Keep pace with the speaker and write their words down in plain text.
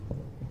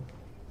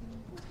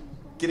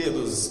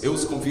Queridos, eu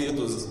os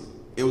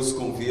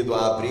convido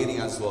a abrirem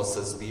as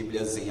vossas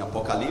Bíblias em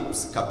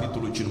Apocalipse,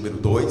 capítulo de número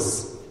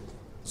 2.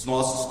 Aos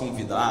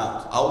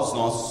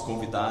nossos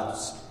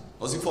convidados,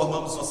 nós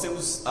informamos,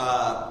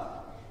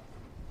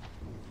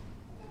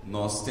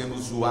 nós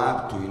temos o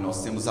hábito e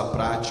nós temos a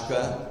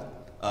prática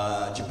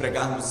de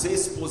pregarmos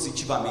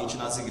expositivamente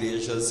nas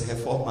igrejas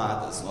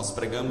reformadas. Nós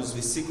pregamos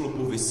versículo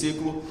por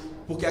versículo,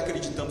 porque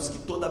acreditamos que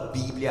toda a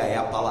Bíblia é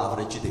a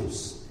palavra de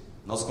Deus.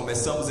 Nós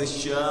começamos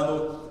este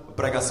ano a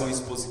pregação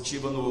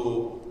expositiva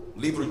no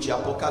livro de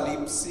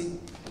Apocalipse,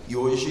 e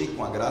hoje,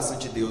 com a graça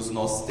de Deus,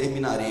 nós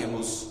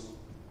terminaremos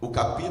o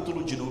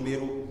capítulo de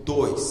número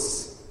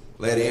 2.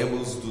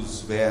 Leremos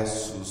dos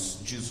versos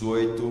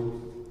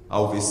 18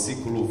 ao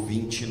versículo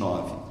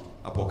 29.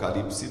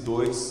 Apocalipse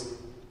 2,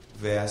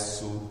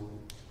 verso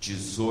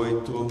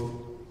 18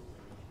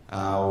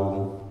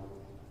 ao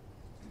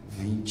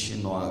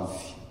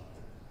 29.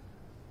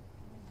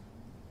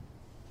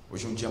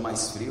 Hoje é um dia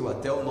mais frio,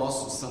 até o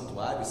nosso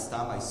santuário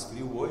está mais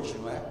frio hoje,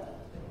 não é?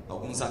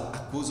 Alguns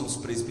acusam os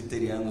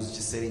presbiterianos de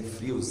serem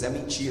frios. É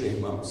mentira,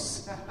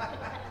 irmãos.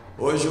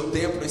 Hoje o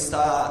templo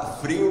está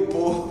frio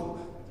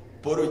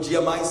por o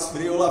dia mais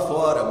frio lá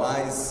fora,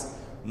 mas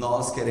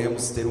nós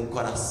queremos ter um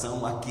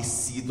coração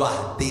aquecido,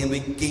 ardendo e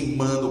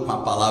queimando com a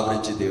palavra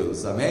de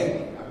Deus,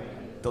 amém?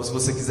 Então, se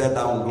você quiser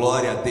dar um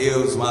glória a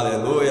Deus, um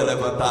aleluia,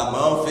 levantar a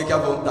mão, fique à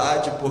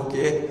vontade,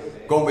 porque,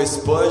 como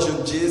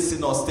Spurgeon disse,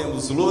 nós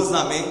temos luz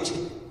na mente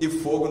e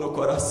fogo no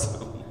coração.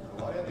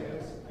 Glória a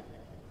Deus.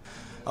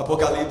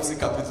 Apocalipse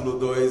capítulo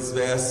 2,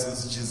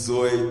 versos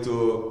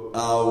 18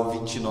 ao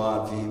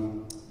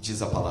 29,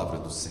 diz a palavra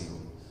do Senhor.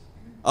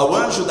 Ao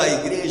anjo da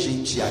igreja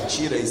em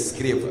Tiatira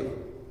escreva: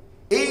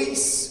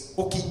 eis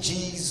o que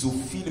diz o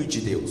Filho de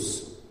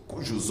Deus,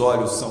 cujos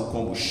olhos são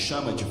como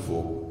chama de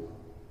fogo,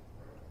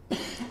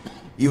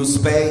 e os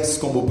pés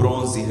como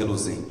bronze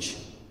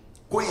reluzente.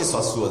 Conheço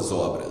as suas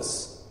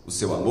obras, o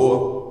seu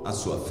amor, a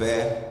sua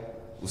fé,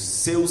 o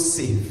seu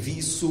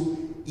serviço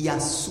e a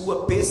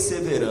sua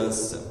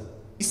perseverança,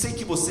 e sei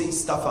que você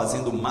está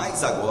fazendo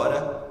mais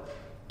agora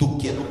do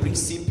que no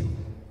princípio.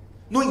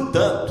 No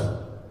entanto,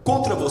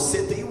 contra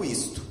você tenho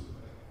isto: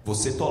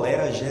 você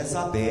tolera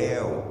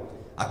Jezabel,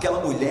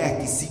 aquela mulher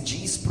que se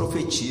diz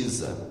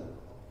profetiza.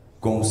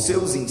 Com os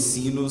seus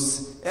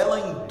ensinos, ela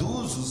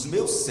induz os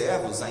meus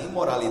servos à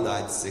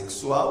imoralidade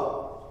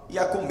sexual e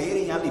a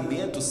comerem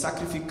alimentos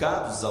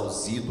sacrificados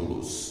aos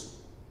ídolos.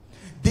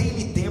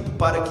 Dei-lhe tempo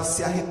para que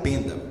se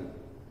arrependa,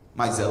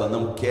 mas ela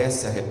não quer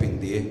se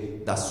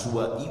arrepender da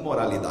sua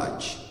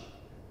imoralidade.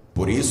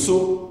 Por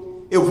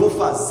isso, eu vou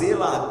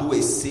fazê-la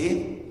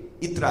adoecer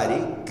e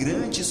trarei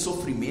grande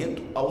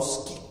sofrimento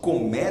aos que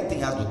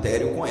cometem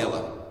adultério com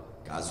ela,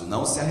 caso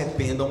não se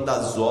arrependam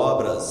das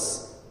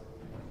obras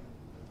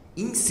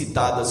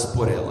incitadas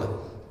por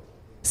ela.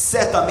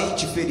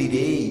 Certamente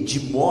ferirei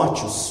de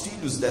morte os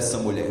filhos dessa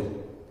mulher.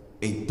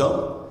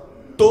 Então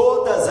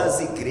todas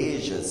as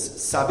igrejas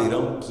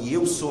saberão que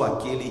eu sou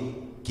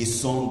aquele que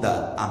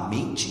sonda a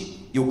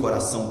mente e o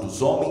coração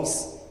dos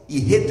homens e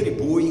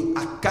retribui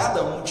a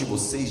cada um de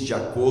vocês de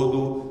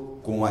acordo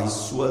com as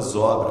suas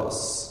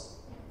obras.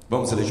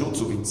 Vamos ler juntos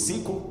o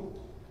 25?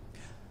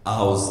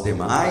 Aos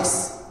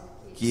demais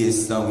que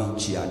estão em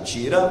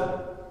Tiatira,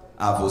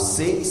 a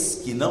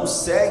vocês que não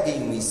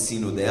seguem o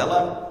ensino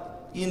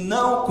dela e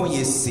não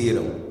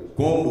conheceram,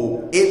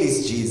 como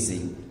eles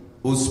dizem,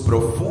 os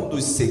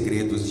profundos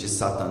segredos de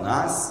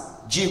Satanás,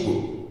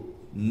 digo: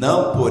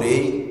 não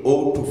porei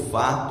outro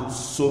fardo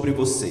sobre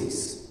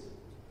vocês,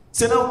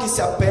 senão que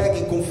se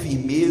apeguem com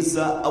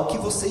firmeza ao que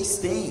vocês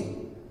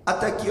têm,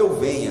 até que eu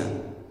venha.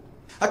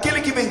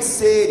 Aquele que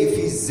vencer e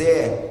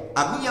fizer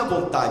a minha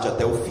vontade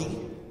até o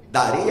fim,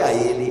 darei a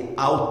ele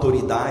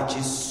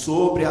autoridade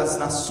sobre as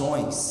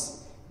nações.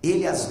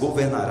 Ele as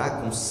governará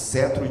com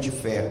cetro de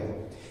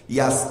ferro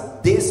e as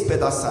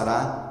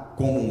despedaçará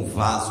como um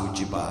vaso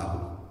de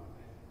barro.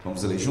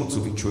 Vamos ler juntos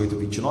o 28 e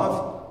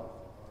 29?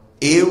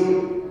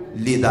 Eu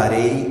lhe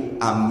darei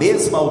a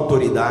mesma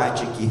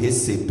autoridade que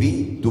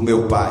recebi do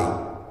meu Pai.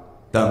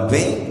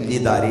 Também lhe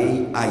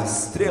darei a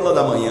estrela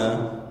da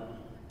manhã.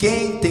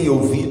 Quem tem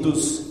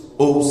ouvidos,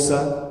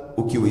 ouça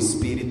o que o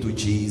Espírito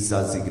diz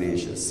às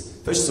igrejas.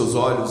 Feche seus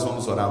olhos,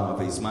 vamos orar uma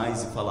vez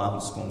mais e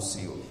falarmos com o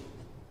Senhor.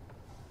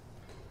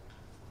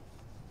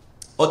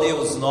 Ó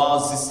Deus,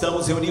 nós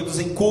estamos reunidos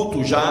em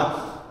culto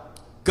já,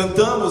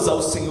 cantamos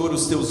ao Senhor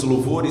os teus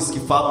louvores que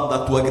falam da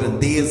tua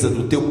grandeza,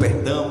 do teu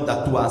perdão,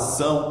 da tua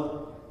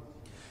ação.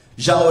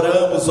 Já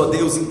oramos, ó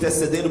Deus,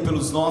 intercedendo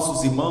pelos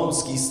nossos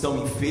irmãos que estão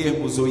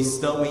enfermos ou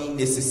estão em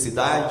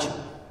necessidade.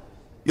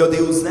 E ó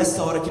Deus,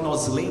 nessa hora que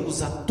nós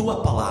lemos a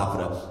tua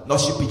palavra,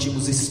 nós te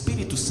pedimos: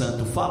 Espírito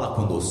Santo, fala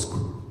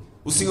conosco.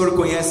 O Senhor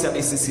conhece a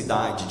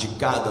necessidade de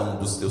cada um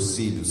dos teus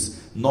filhos.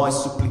 Nós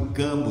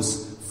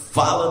suplicamos: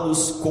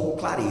 fala-nos com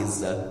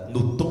clareza,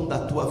 no tom da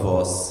tua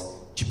voz.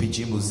 Te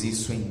pedimos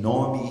isso em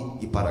nome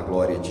e para a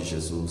glória de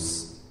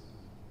Jesus.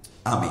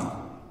 Amém.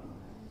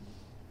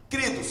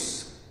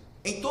 Queridos,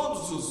 em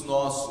todos os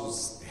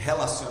nossos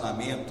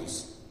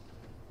relacionamentos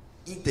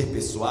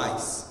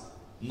interpessoais,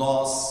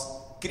 nós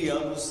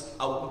criamos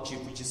algum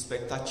tipo de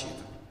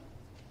expectativa.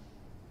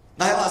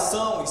 Na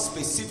relação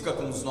específica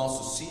com os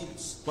nossos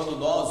filhos, quando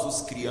nós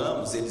os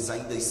criamos, eles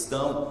ainda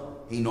estão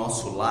em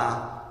nosso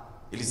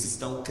lar, eles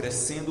estão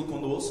crescendo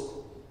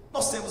conosco,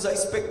 nós temos a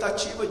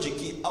expectativa de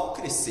que, ao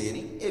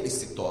crescerem, eles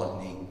se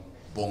tornem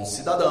bons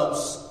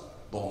cidadãos,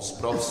 bons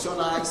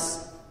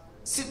profissionais,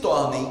 se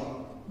tornem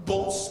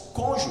bons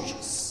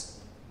cônjuges.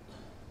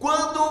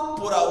 Quando,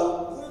 por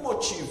algum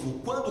motivo,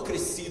 quando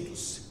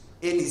crescidos,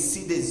 eles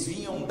se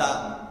desviam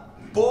da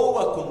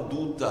boa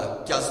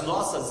conduta que as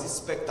nossas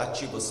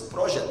expectativas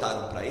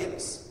projetaram para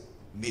eles,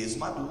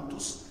 mesmo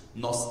adultos,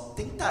 nós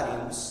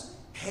tentaremos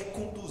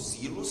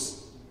reconduzi-los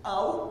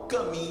ao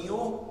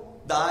caminho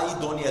da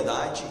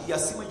idoneidade e,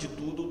 acima de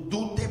tudo,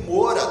 do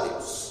temor a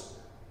Deus.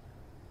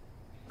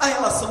 A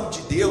relação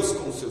de Deus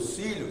com os seus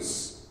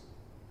filhos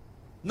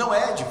não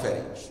é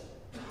diferente.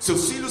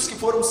 Seus filhos que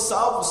foram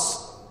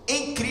salvos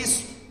em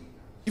Cristo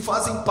e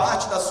fazem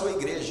parte da sua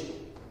igreja.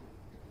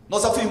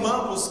 Nós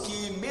afirmamos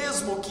que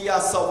mesmo que a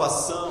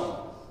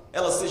salvação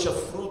ela seja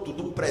fruto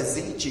do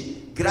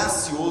presente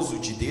gracioso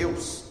de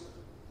Deus,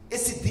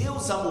 esse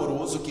Deus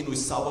amoroso que nos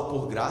salva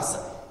por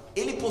graça,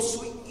 ele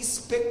possui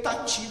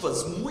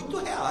expectativas muito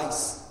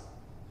reais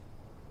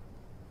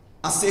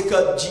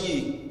acerca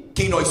de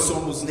quem nós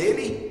somos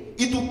nele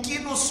e do que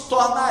nos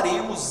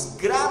tornaremos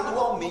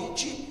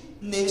gradualmente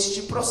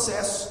neste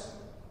processo.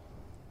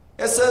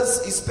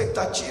 Essas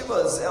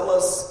expectativas,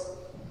 elas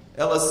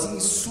se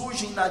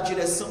insurgem na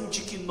direção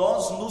de que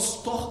nós nos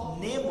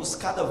tornemos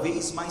cada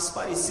vez mais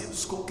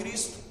parecidos com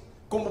Cristo,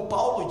 como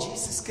Paulo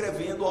disse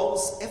escrevendo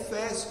aos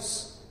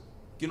Efésios,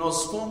 que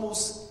nós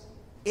fomos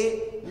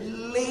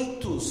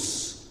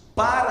eleitos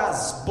para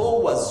as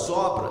boas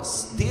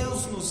obras.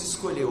 Deus nos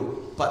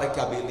escolheu para que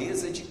a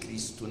beleza de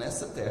Cristo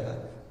nessa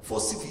terra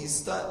fosse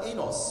vista em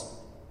nós.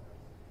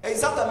 É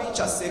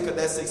exatamente acerca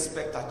dessa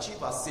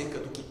expectativa, acerca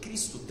do que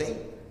Cristo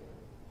tem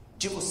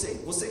de você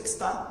que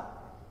está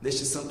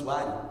neste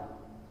santuário,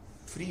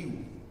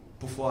 frio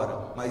por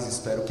fora, mas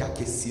espero que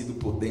aquecido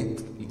por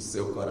dentro no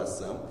seu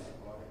coração.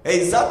 É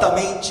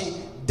exatamente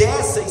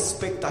dessa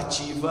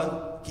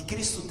expectativa que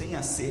Cristo tem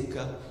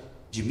acerca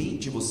de mim,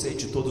 de você,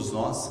 de todos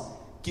nós,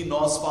 que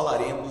nós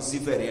falaremos e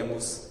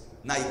veremos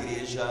na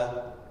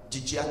igreja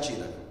de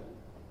Tiatira.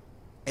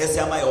 Essa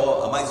é a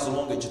maior, a mais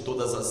longa de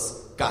todas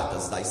as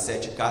cartas, das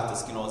 7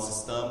 cartas que nós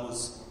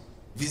estamos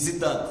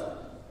visitando.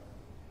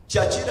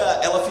 Tiatira,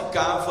 ela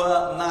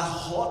ficava na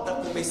rota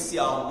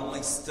comercial, numa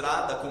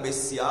estrada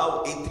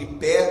comercial entre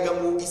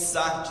Pérgamo e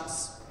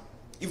Sardes.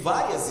 E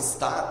várias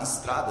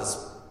estradas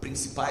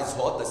principais,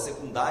 rotas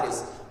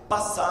secundárias,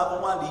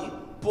 passavam ali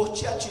por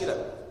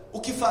Tiatira, o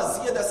que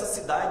fazia dessa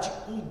cidade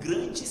um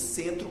grande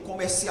centro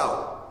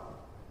comercial.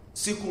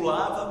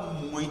 Circulava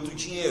muito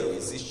dinheiro,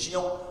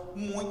 existiam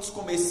muitos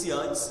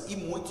comerciantes e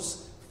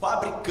muitos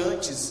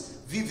fabricantes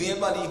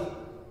vivendo ali.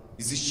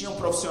 Existiam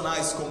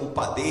profissionais como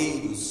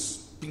padeiros,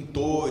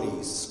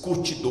 pintores,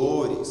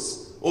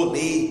 curtidores,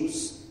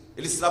 oleiros.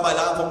 Eles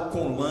trabalhavam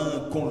com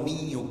lã, com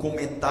linho, com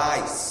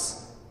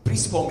metais,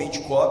 principalmente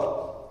cobre.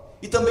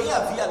 E também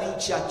havia ali em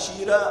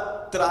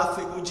Tiatira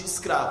tráfego de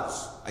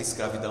escravos. A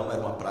escravidão era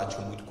uma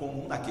prática muito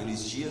comum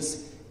naqueles dias,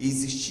 e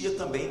existia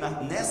também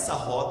nessa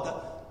rota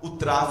o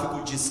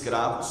tráfico de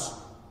escravos,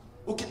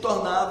 o que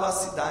tornava a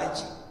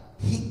cidade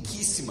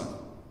riquíssima.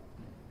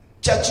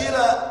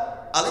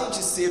 Tiatira, além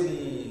de ser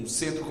um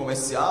centro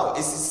comercial,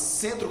 esse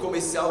centro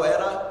comercial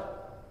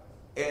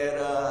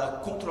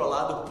era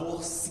controlado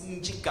por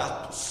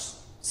sindicatos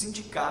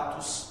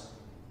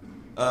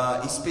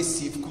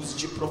específicos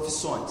de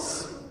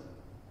profissões.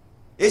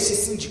 Esses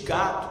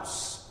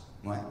sindicatos,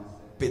 não é?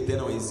 PT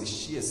não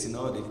existia,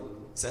 senão ele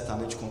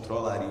certamente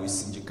controlaria os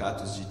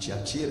sindicatos de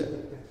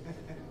Tiatira.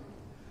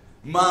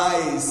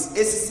 Mas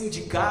esses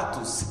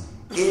sindicatos,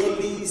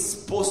 eles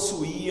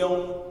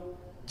possuíam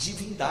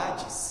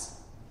divindades.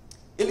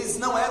 Eles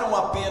não eram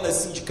apenas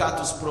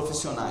sindicatos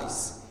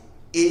profissionais,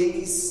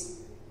 eles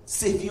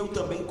serviam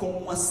também como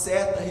uma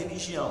certa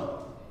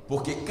religião,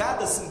 porque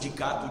cada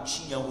sindicato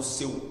tinha o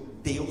seu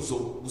Deus,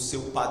 ou o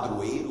seu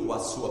padroeiro, ou a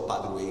sua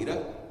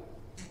padroeira.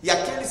 E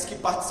aqueles que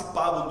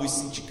participavam dos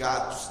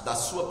sindicatos, da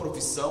sua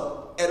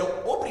profissão, eram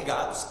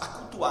obrigados a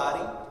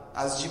cultuarem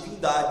as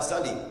divindades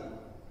ali.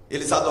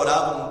 Eles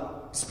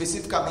adoravam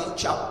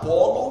especificamente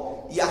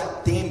Apolo e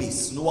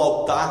Artemis no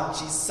altar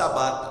de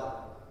Sabata.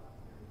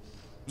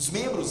 Os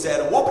membros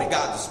eram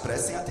obrigados,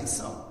 prestem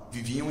atenção,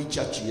 viviam em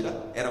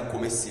Tiatira, eram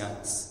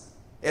comerciantes,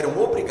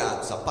 eram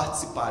obrigados a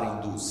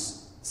participarem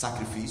dos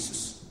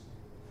sacrifícios,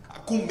 a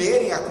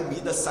comerem a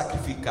comida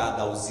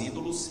sacrificada aos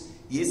ídolos.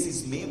 E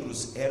esses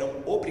membros eram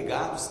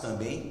obrigados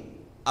também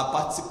a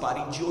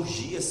participarem de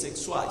orgias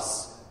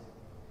sexuais.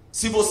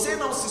 Se você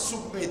não se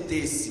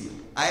submetesse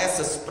a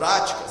essas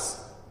práticas,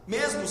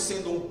 mesmo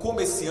sendo um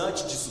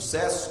comerciante de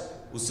sucesso,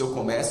 o seu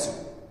comércio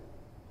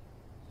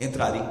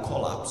entraria em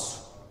colapso,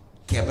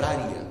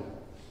 quebraria.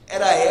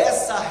 Era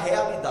essa a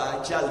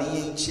realidade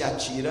ali em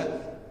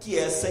Tiatira que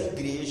essa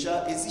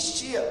igreja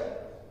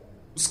existia.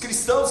 Os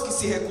cristãos que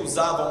se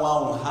recusavam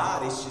a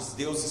honrar estes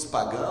deuses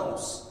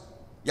pagãos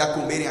e a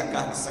comerem a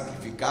carne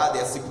sacrificada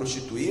e a se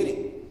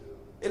prostituírem,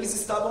 eles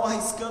estavam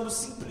arriscando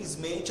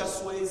simplesmente a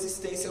sua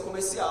existência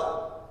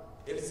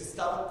comercial. Eles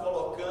estavam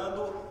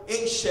colocando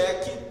em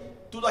xeque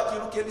tudo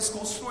aquilo que eles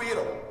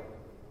construíram.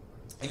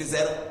 Eles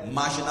eram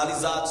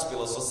marginalizados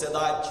pela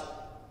sociedade.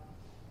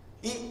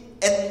 E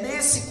é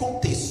nesse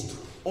contexto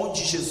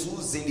onde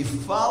Jesus ele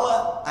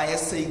fala a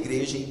essa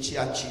igreja em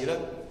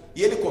Tiatira.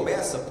 E ele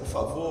começa, por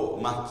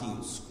favor,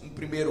 Marquinhos, com o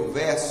primeiro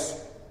verso,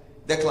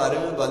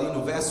 declarando ali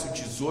no verso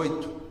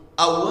 18: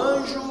 ao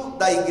anjo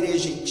da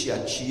igreja em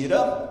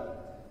Tiatira,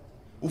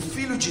 o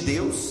Filho de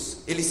Deus,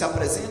 ele se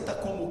apresenta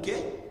como o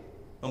quê?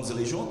 Vamos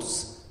ler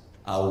juntos?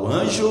 Ao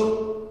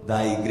anjo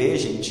da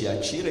igreja em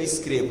Tiatira,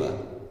 escreva.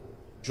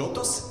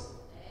 Juntos?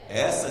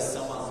 Essas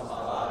são as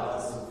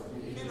palavras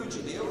do Filho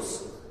de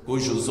Deus,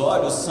 cujos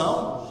olhos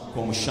são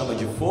como chama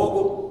de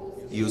fogo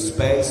e os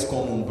pés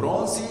como um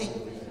bronze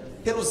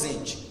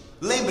reluzente.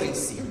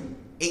 Lembrem-se,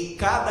 em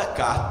cada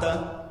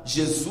carta,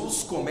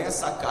 Jesus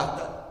começa a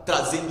carta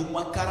trazendo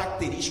uma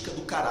característica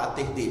do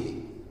caráter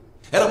dele.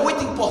 Era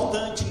muito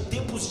importante em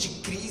tempos de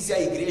crise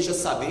a igreja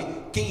saber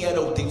quem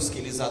era o Deus que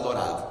eles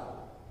adoravam.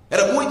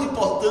 Era muito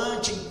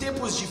importante em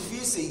tempos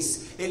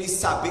difíceis eles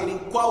saberem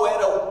qual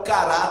era o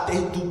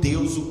caráter do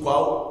Deus o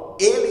qual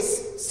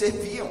eles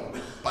serviam.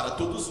 Para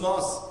todos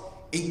nós,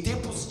 em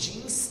tempos de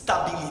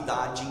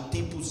instabilidade, em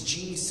tempos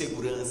de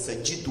insegurança,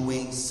 de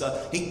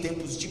doença, em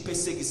tempos de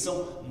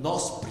perseguição,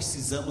 nós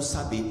precisamos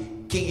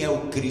saber quem é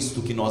o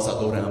Cristo que nós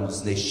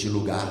adoramos neste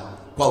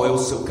lugar, qual é o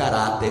seu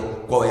caráter,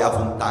 qual é a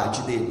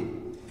vontade dele.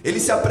 Ele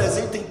se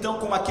apresenta então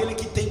como aquele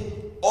que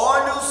tem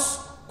olhos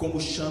como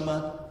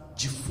chama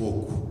de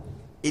fogo.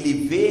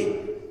 Ele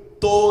vê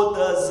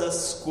todas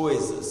as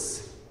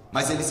coisas,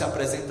 mas ele se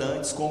apresenta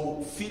antes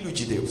como Filho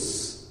de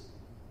Deus.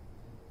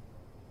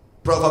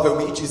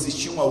 Provavelmente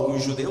existiam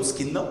alguns judeus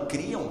que não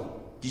criam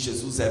que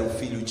Jesus era o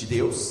Filho de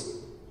Deus.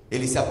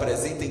 Ele se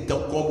apresenta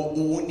então como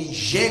o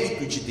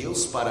unigênito de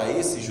Deus para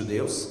esses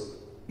judeus,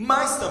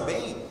 mas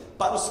também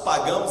para os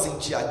pagãos em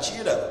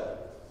Tiatira.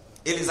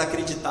 Eles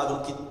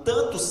acreditavam que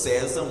tanto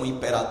César, o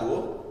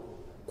imperador,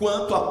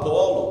 quanto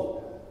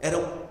Apolo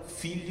eram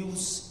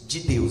filhos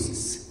de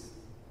deuses.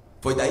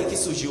 Foi daí que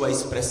surgiu a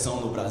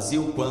expressão no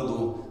Brasil,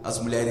 quando as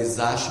mulheres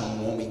acham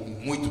um homem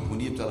muito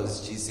bonito,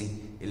 elas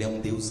dizem: ele é um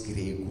deus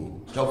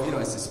grego. Já ouviram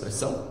essa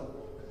expressão?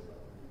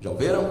 Já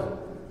ouviram?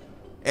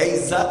 É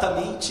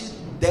exatamente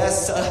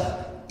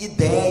dessa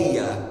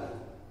ideia.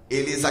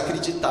 Eles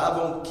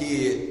acreditavam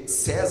que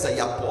César e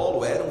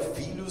Apolo eram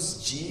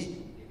filhos de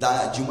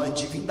uma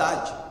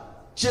divindade.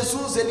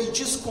 Jesus ele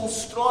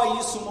desconstrói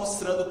isso,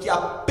 mostrando que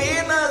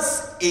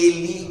apenas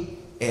ele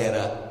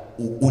era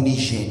o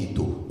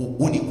unigênito,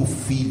 o único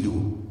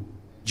filho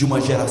de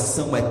uma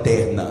geração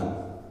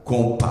eterna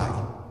com o Pai.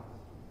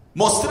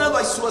 Mostrando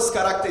as suas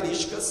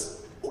características,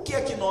 o que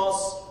é que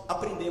nós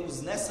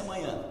aprendemos nessa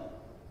manhã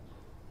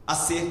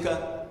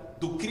acerca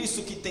do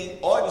Cristo que tem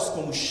olhos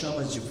como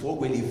chamas de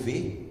fogo? Ele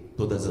vê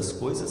todas as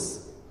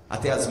coisas,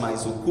 até as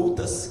mais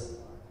ocultas,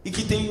 e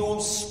que tem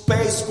os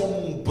pés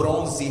como um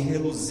bronze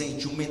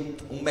reluzente,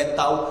 um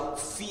metal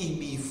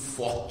firme e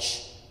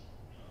forte.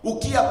 O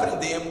que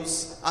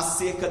aprendemos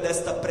acerca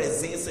desta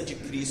presença de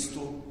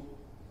Cristo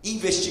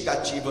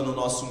investigativa no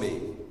nosso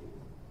meio?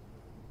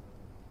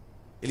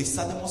 Ele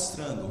está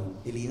demonstrando,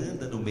 ele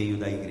anda no meio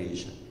da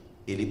igreja,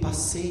 ele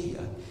passeia,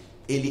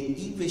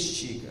 ele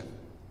investiga.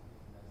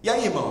 E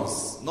aí,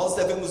 irmãos, nós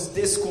devemos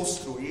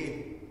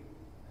desconstruir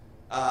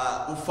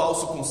o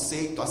falso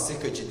conceito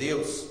acerca de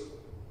Deus,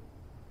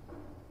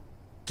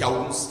 que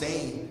alguns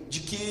têm, de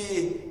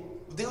que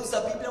o Deus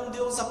da Bíblia é um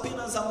Deus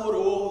apenas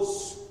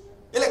amoroso.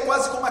 Ele é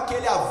quase como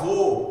aquele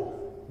avô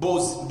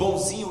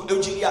bonzinho,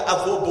 eu diria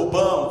avô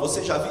bobão,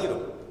 vocês já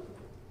viram?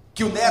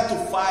 Que o neto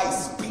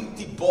faz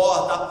pinta e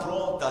borda,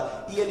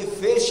 pronta, e ele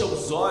fecha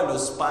os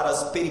olhos para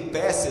as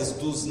peripécias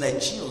dos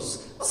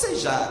netinhos.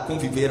 Vocês já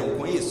conviveram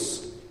com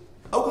isso?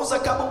 Alguns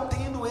acabam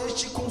tendo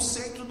este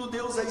conceito do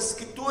Deus da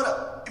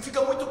Escritura, e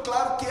fica muito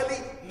claro que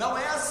ele não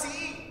é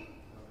assim.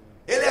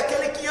 Ele é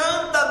aquele que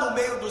anda no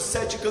meio dos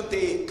 7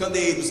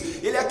 candeeiros,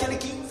 ele é aquele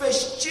que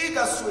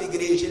investiga a sua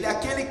igreja, ele é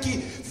aquele que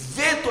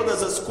vê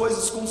todas as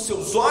coisas com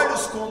seus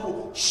olhos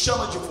como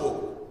chama de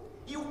fogo.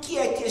 E o que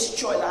é que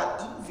este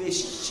olhar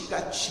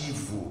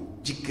investigativo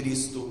de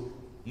Cristo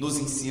nos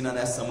ensina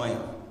nessa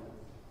manhã?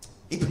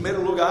 Em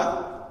primeiro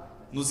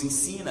lugar, nos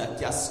ensina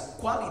que as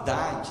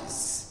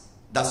qualidades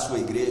da sua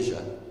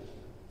igreja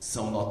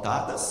são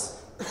notadas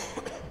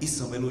e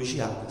são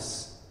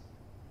elogiadas.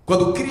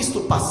 Quando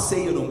Cristo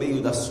passeia no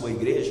meio da sua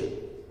igreja,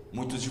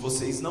 muitos de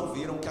vocês não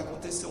viram o que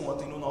aconteceu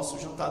ontem no nosso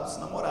jantar dos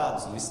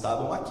namorados, não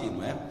estavam aqui,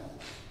 não é?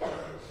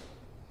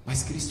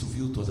 Mas Cristo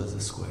viu todas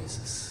as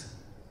coisas.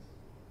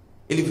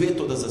 Ele vê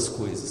todas as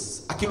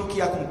coisas, aquilo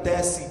que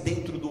acontece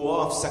dentro do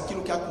office,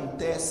 aquilo que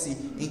acontece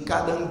em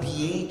cada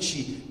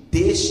ambiente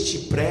deste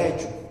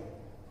prédio.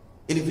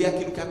 Ele vê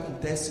aquilo que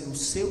acontece no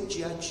seu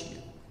dia a dia.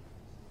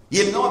 E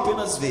ele não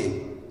apenas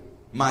vê,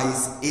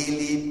 mas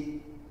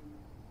ele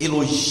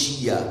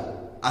elogia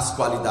as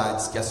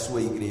qualidades que a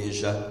sua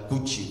igreja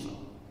cultiva.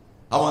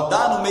 Ao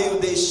andar no meio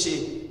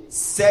destes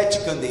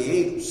 7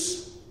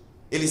 candeeiros,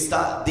 ele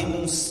está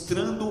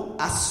demonstrando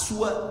a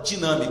sua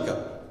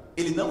dinâmica.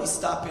 Ele não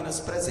está apenas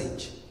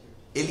presente,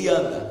 ele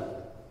anda.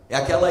 É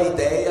aquela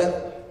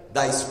ideia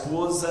da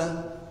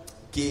esposa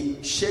que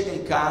chega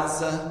em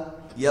casa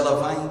e ela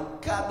vai em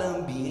cada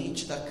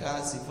ambiente da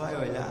casa e vai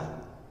olhar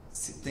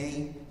se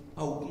tem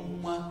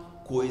alguma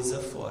coisa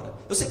fora.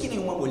 Eu sei que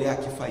nenhuma mulher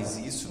aqui faz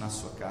isso na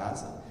sua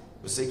casa.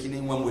 Eu sei que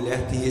nenhuma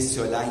mulher tem esse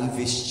olhar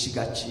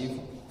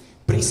investigativo,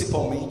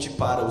 principalmente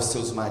para os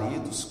seus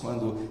maridos,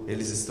 quando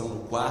eles estão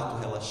no quarto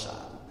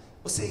relaxado.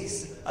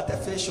 Vocês até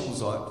fecham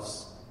os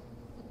olhos.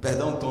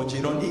 Perdão o tom de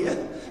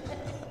ironia,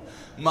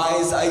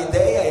 mas a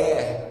ideia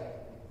é,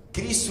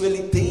 Cristo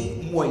ele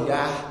tem um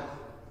olhar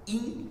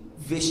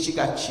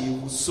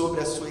investigativo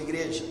sobre a sua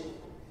igreja.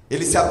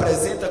 Ele se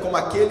apresenta como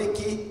aquele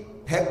que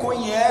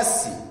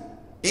reconhece,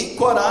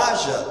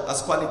 encoraja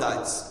as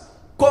qualidades.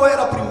 Qual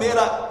era a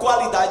primeira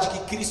qualidade que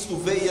Cristo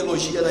vê e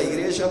elogia da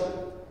igreja?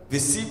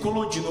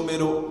 Versículo de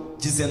número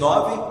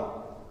 19: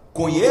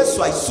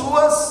 conheço as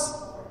suas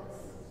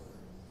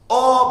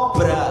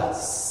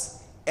obras.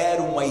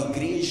 Era uma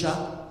igreja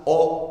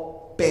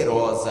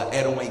operosa,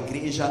 era uma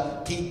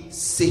igreja que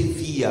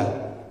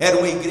servia, era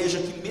uma igreja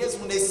que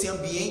mesmo nesse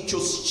ambiente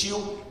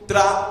hostil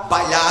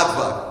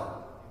trabalhava.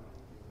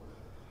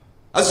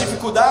 As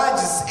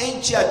dificuldades em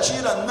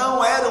Tiatira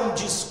não eram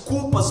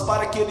desculpas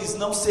para que eles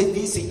não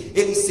servissem.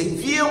 Eles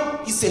serviam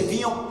e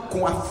serviam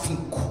com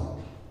afinco.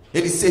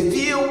 Eles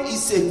serviam e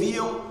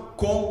serviam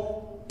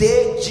com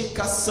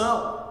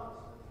dedicação.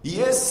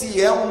 E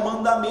esse é um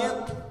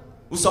mandamento.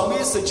 O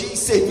salmista diz: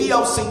 servi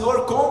ao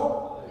Senhor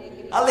com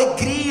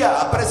alegria,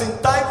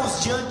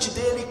 apresentai-vos diante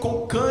dele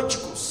com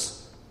cânticos.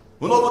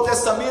 O Novo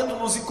Testamento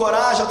nos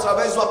encoraja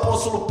através do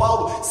apóstolo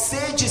Paulo: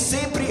 sede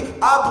sempre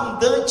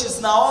abundantes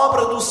na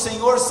obra do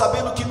Senhor,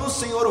 sabendo que no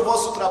Senhor o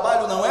vosso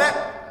trabalho não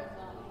é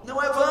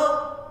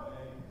vão.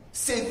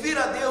 Servir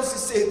a Deus e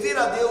servir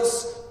a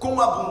Deus com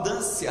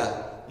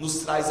abundância nos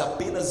traz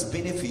apenas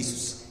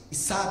benefícios. E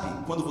sabe,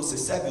 quando você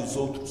serve os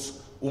outros,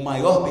 o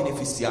maior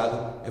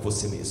beneficiado é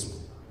você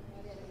mesmo.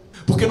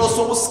 Porque nós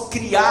somos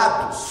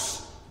criados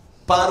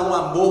para um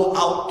amor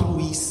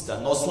altruísta,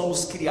 nós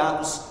somos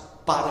criados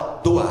para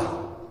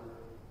doar.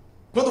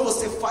 Quando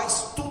você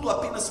faz tudo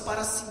apenas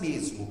para si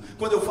mesmo,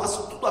 quando eu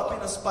faço tudo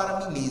apenas para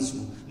mim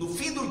mesmo, no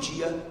fim do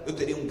dia eu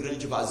terei um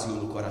grande vazio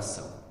no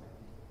coração.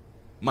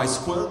 Mas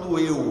quando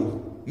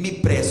eu me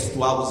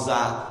presto a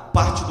usar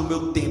parte do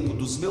meu tempo,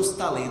 dos meus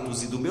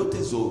talentos e do meu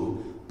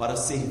tesouro para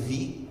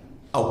servir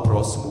ao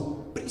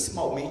próximo,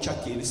 principalmente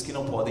aqueles que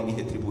não podem me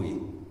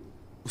retribuir,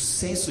 o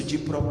senso de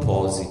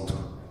propósito,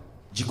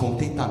 de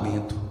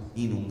contentamento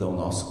inunda o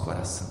nosso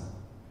coração.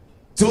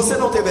 Se você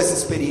não teve essa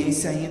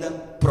experiência ainda,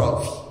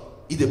 prove,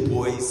 e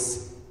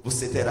depois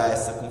você terá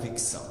essa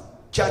convicção.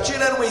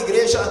 Tiatira era uma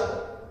igreja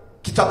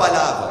que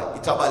trabalhava, e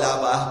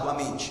trabalhava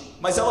arduamente,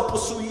 mas ela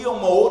possuía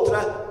uma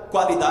outra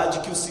qualidade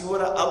que o Senhor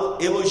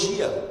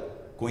elogia: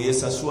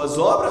 conheça as suas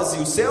obras e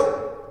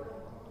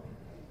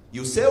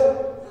o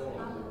seu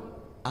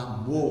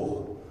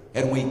amor.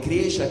 Era uma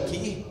igreja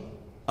que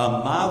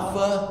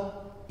amava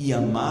e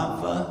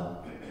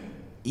amava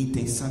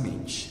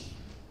intensamente.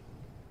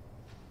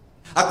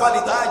 A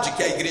qualidade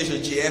que a igreja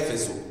de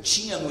Éfeso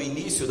tinha no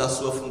início da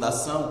sua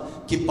fundação,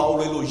 que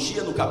Paulo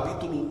elogia no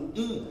capítulo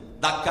 1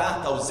 da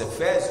carta aos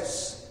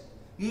Efésios,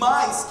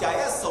 mas que a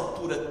essa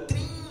altura,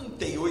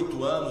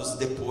 38 anos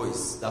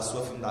depois da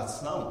sua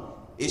fundação,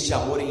 este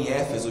amor em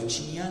Éfeso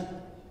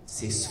tinha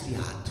se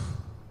esfriado.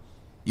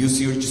 E o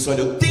Senhor disse: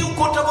 olha, eu tenho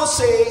contra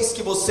vocês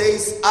que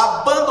vocês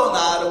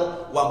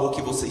abandonaram o amor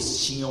que vocês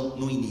tinham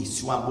no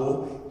início, um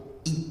amor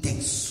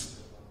intenso.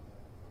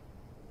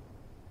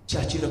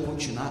 Tiatira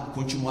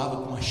continuava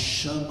com uma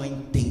chama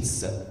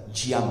intensa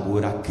de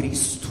amor a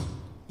Cristo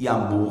e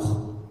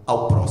amor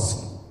ao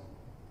próximo.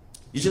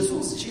 E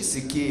Jesus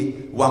disse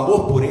que o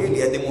amor por ele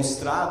é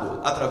demonstrado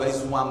através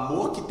do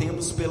amor que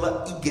temos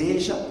pela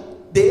igreja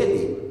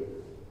dele.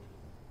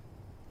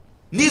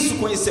 Nisso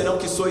conhecerão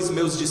que sois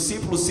meus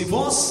discípulos, se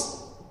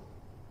vos...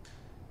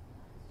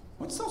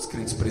 Onde são os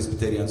crentes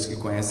presbiterianos que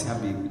conhecem a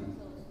Bíblia?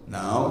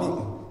 Não,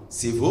 amigo.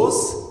 Se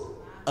vos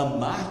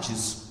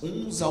amardes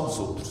uns aos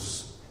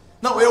outros.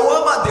 Não, eu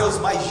amo a Deus,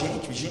 mas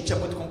gente é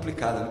muito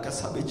complicada, eu não quero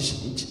saber de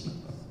gente,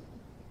 não.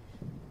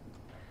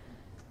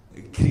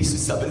 Cristo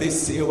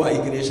estabeleceu a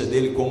igreja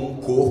dele como um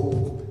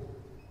corpo,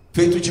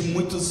 feito de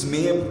muitos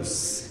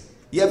membros.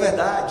 E é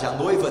verdade, a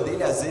noiva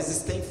dele às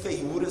vezes tem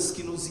feiuras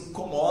que nos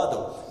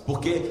incomodam,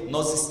 porque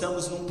nós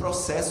estamos num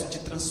processo de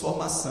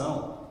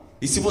transformação.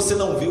 E se você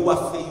não viu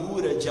a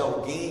feiura de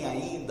alguém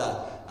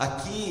ainda,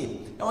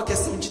 aqui é uma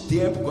questão de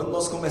tempo. Quando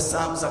nós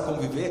começarmos a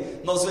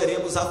conviver, nós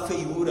veremos a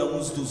feiura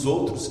uns dos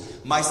outros,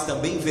 mas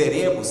também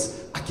veremos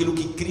aquilo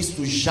que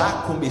Cristo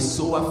já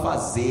começou a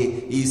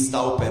fazer e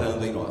está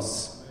operando em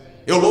nós.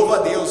 Eu louvo a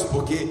Deus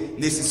porque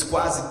nesses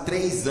quase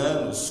 3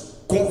 anos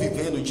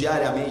convivendo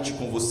diariamente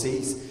com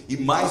vocês, e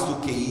mais do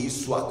que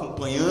isso,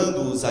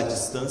 acompanhando-os à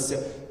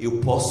distância,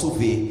 eu posso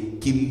ver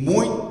que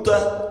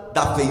muita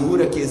da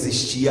feiura que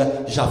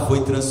existia já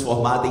foi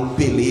transformada em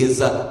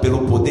beleza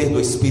pelo poder do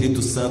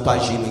Espírito Santo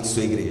agindo em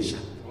sua igreja.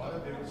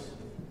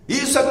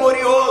 Isso é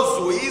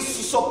glorioso,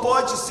 isso só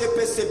pode ser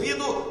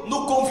percebido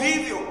no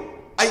convívio.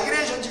 A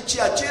igreja de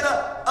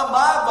Tiatira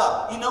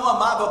amava, e não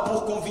amava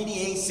por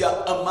conveniência,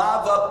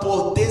 amava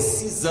por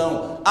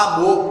decisão.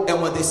 Amor é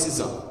uma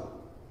decisão.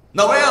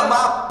 Não é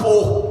amar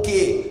por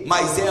quê,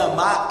 mas é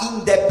amar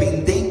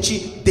independente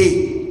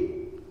de.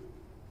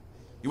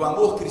 E o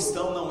amor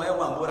cristão não é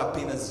um amor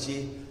apenas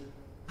de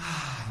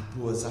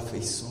boas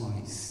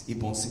afeições e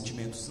bons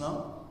sentimentos,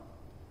 não.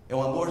 É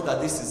o amor da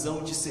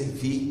decisão de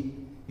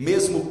servir,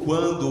 mesmo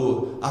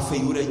quando a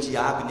feiura de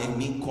Abner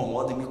me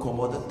incomoda e me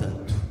incomoda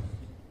tanto.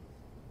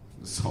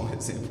 Só um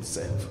exemplo,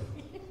 servo.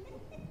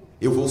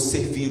 Eu vou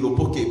servi-lo,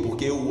 por quê?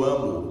 Porque eu o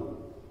amo.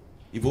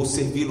 E vou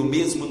servi-lo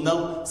mesmo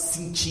não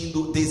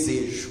sentindo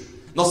desejo.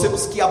 Nós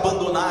temos que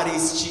abandonar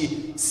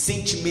este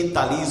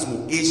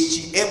sentimentalismo,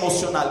 este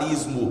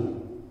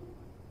emocionalismo,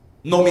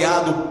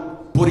 nomeado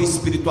por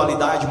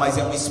espiritualidade, mas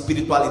é uma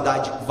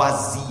espiritualidade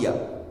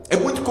vazia. É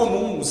muito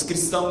comum os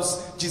cristãos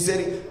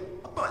dizerem: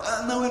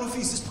 não, eu não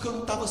fiz isso porque eu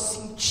não estava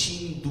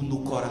sentindo no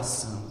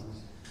coração.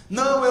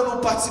 Não, eu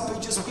não participei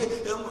disso porque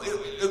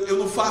eu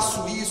não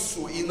faço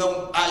isso e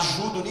não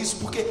ajudo nisso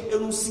porque eu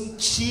não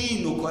senti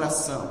no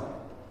coração.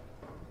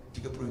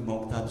 Diga para o irmão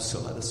que está do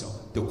seu lado assim: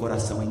 teu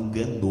coração é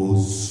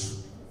enganoso.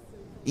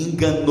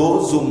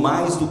 Enganoso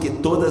mais do que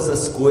todas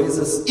as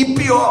coisas. E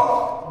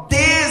pior,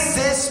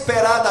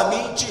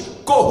 desesperadamente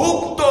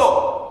corrupto.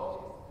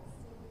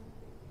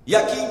 E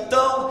aqui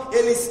então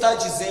ele está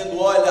dizendo: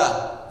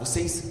 olha,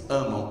 vocês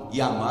amam,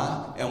 e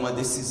amar é uma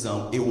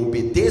decisão. Eu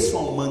obedeço a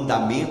um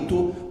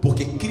mandamento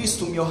porque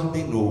Cristo me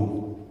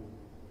ordenou.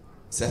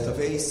 Certa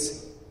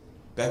vez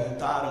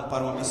perguntaram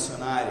para uma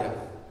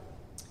missionária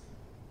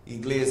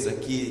inglesa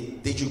que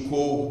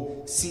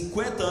dedicou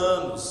 50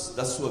 anos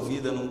da sua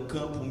vida num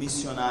campo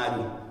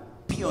missionário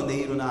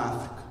pioneiro na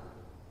África,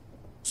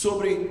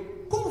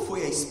 sobre como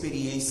foi a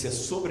experiência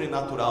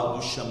sobrenatural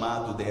do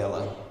chamado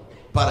dela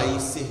para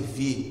ir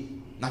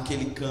servir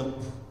naquele campo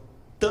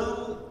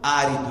tão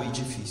árido e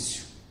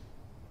difícil.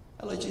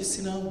 Ela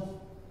disse: não,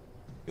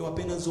 eu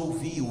apenas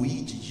ouvi o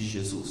ide de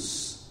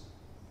Jesus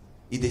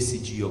e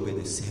decidi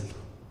obedecê-lo.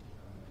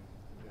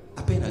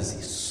 Apenas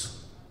isso.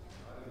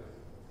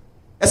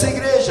 Essa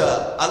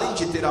igreja, além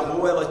de ter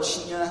amor, ela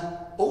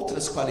tinha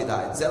outras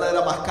qualidades. Ela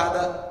era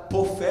marcada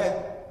por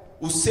fé.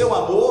 O seu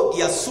amor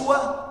e a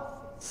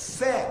sua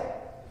fé.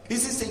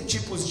 Existem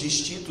tipos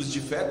distintos de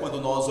fé. Quando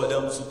nós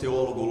olhamos o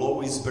teólogo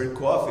Louis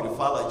Berkhoff, ele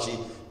fala de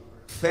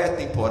fé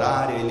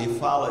temporária, ele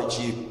fala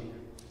de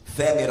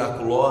fé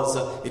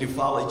miraculosa, ele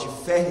fala de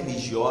fé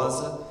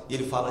religiosa, e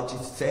ele fala de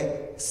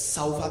fé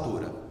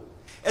salvadora.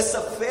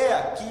 Essa fé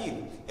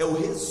aqui é o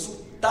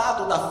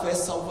resultado da fé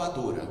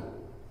salvadora.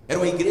 Era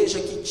uma igreja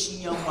que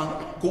tinha uma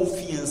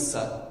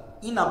confiança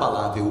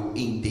inabalável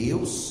em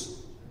Deus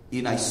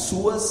e nas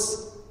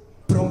suas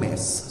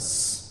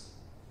promessas.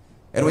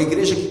 Era uma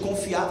igreja que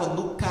confiava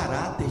no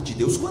caráter de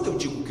Deus. Quando eu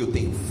digo que eu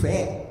tenho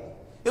fé,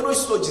 eu não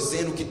estou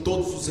dizendo que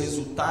todos os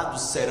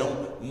resultados serão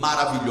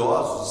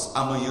maravilhosos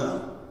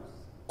amanhã,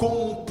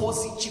 com um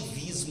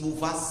positivismo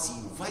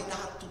vazio. Vai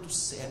dar tudo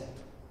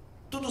certo.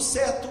 Tudo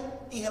certo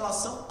em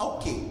relação ao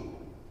quê?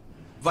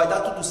 Vai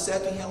dar tudo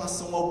certo em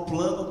relação ao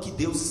plano que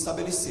Deus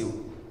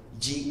estabeleceu,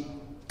 de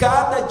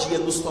cada dia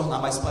nos tornar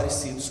mais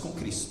parecidos com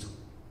Cristo.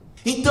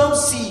 Então,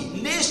 se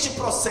neste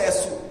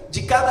processo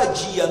de cada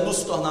dia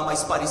nos tornar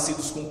mais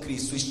parecidos com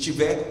Cristo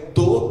estiver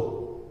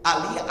dor,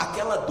 ali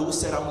aquela dor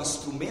será um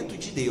instrumento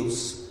de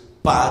Deus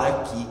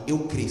para que eu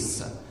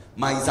cresça.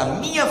 Mas a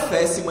minha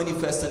fé se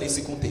manifesta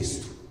nesse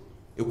contexto.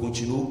 Eu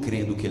continuo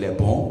crendo que Ele é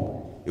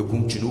bom, eu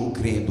continuo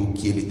crendo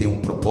que Ele tem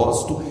um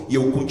propósito, e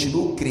eu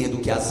continuo crendo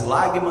que as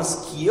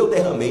lágrimas que eu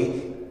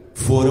derramei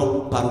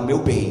foram para o meu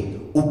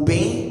bem, o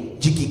bem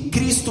de que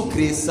Cristo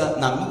cresça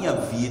na minha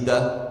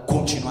vida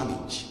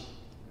continuamente.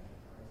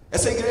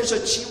 Essa igreja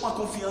tinha uma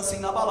confiança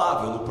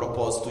inabalável no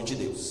propósito de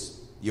Deus,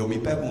 e eu me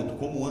pergunto,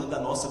 como anda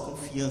a nossa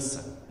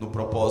confiança no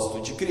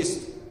propósito de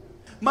Cristo?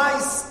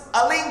 Mas,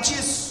 além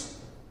disso,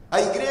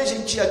 a igreja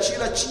em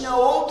Tiatira tinha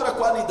outra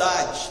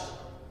qualidade.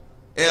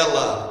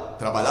 Ela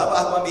trabalhava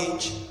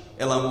arduamente,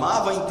 ela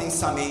amava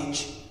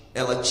intensamente,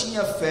 ela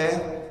tinha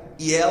fé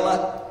e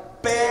ela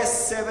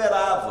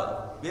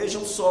perseverava.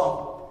 Vejam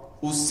só,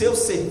 o seu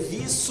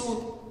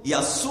serviço e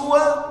a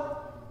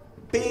sua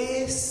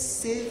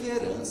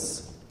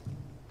perseverança.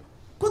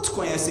 Quantos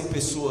conhecem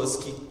pessoas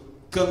que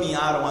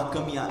começaram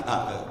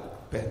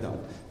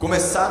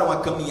a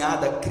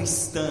caminhada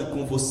cristã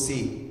com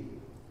você,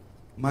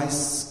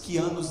 mas que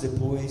anos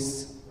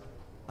depois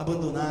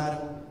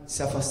abandonaram,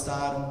 se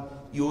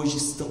afastaram e hoje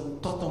estão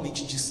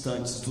totalmente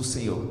distantes do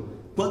Senhor?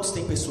 Quantos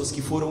tem pessoas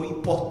que foram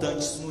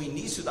importantes no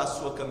início da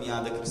sua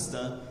caminhada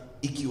cristã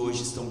e que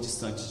hoje estão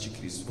distantes de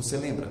Cristo? Você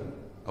lembra?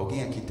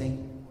 Alguém aqui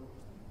tem?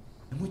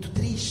 É muito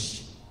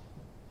triste.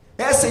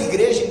 Essa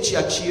igreja em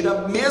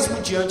Tiatira,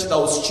 mesmo diante da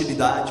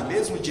hostilidade,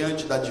 mesmo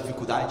diante da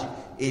dificuldade,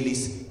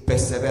 eles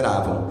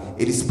perseveravam,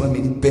 eles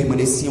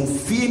permaneciam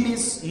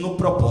firmes no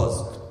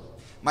propósito.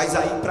 Mas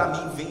aí para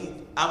mim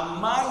vem a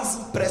mais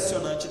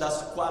impressionante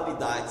das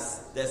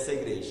qualidades dessa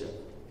igreja.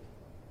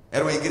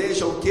 Era uma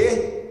igreja o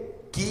quê?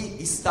 Que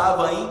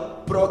estava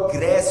em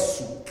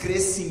progresso,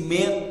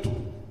 crescimento,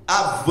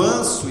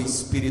 avanço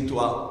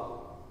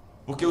espiritual.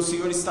 Porque o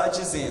Senhor está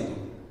dizendo,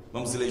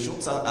 vamos ler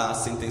juntos a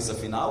sentença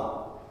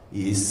final?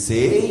 E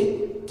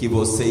sei que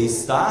você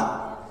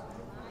está...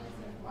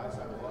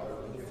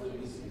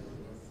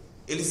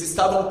 Eles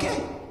estavam o quê?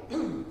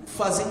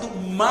 Fazendo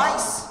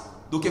mais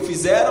do que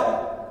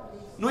fizeram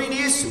no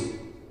início.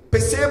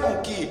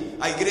 Percebam que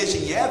a igreja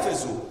em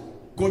Éfeso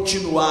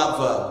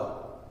continuava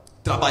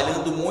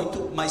trabalhando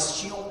muito, mas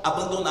tinham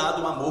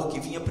abandonado o amor que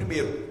vinha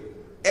primeiro.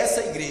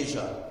 Essa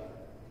igreja,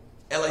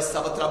 ela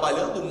estava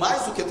trabalhando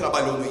mais do que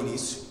trabalhou no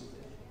início.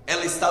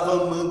 Ela estava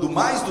amando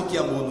mais do que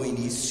amou no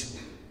início.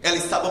 Ela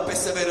estava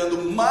perseverando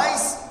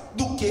mais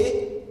do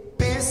que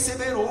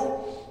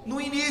perseverou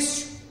no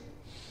início.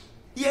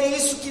 E é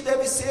isso que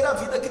deve ser a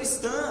vida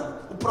cristã.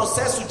 O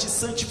processo de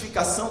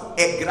santificação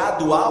é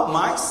gradual,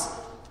 mas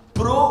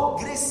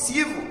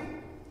progressivo.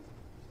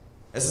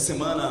 Essa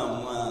semana,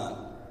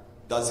 uma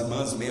das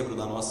irmãs, membro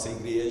da nossa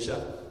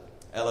igreja,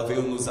 ela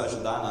veio nos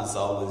ajudar nas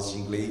aulas de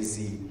inglês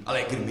e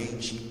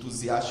alegremente,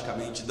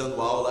 entusiasticamente,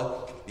 dando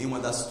aula em uma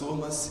das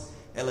turmas,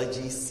 ela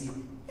disse: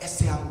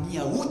 essa é a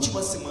minha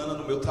última semana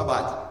no meu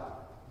trabalho,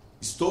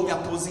 estou me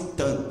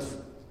aposentando.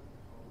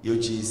 E eu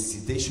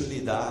disse: deixa eu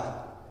lhe dar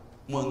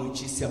uma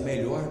notícia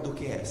melhor do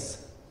que essa.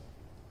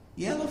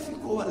 E ela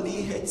ficou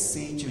ali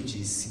reticente. Eu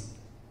disse: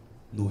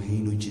 no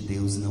reino de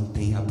Deus não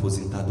tem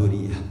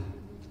aposentadoria.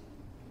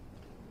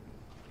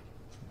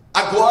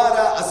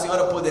 Agora a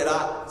senhora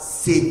poderá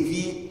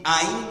servir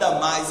ainda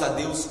mais a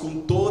Deus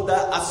com toda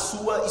a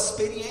sua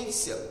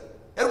experiência.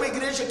 Era uma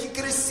igreja que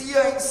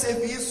crescia em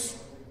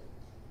serviço.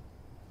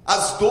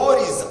 As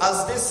dores,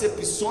 as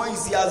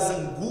decepções e as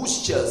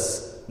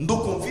angústias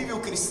no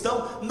convívio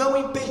cristão não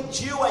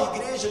impediu a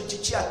igreja de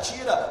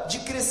Tiatira de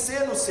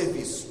crescer no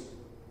serviço.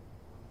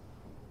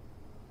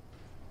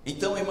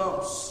 Então,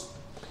 irmãos,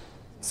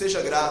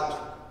 seja grato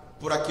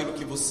por aquilo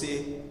que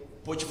você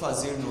pôde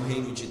fazer no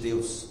reino de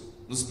Deus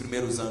nos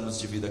primeiros anos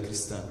de vida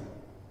cristã.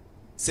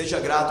 Seja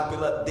grato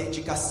pela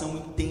dedicação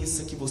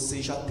intensa que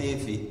você já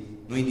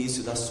teve no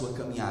início da sua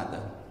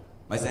caminhada.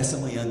 Mas nessa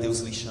manhã Deus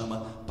lhe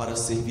chama para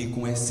servir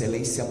com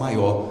excelência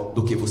maior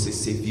do que você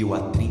serviu há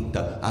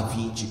 30, há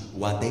 20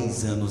 ou há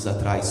 10 anos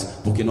atrás,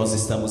 porque nós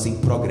estamos em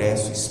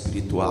progresso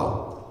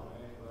espiritual.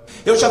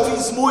 Eu já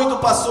fiz muito,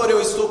 pastor,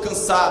 eu estou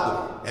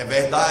cansado. É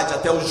verdade,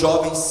 até os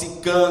jovens se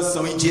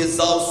cansam e de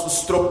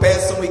exaustos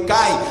tropeçam e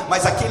caem,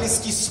 mas aqueles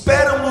que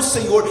esperam no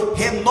Senhor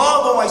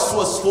renovam as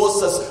suas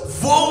forças,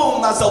 voam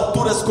nas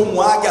alturas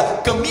como águia,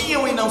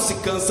 caminham e não se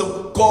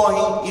cansam,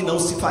 correm e não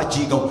se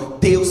fadigam.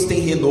 Deus tem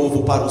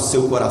renovo para o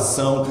seu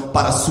coração,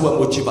 para a sua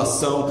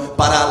motivação,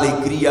 para a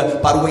alegria,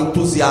 para o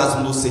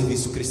entusiasmo no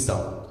serviço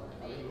cristão.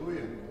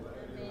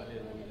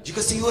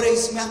 Diga: Senhor,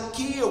 eis-me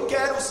aqui, eu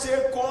quero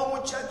ser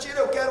como Tiatira,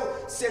 eu quero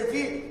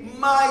servir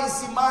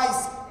mais e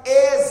mais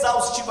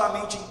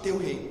exaustivamente em teu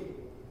reino.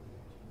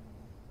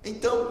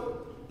 Então,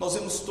 nós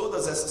vemos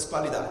todas essas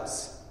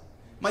qualidades.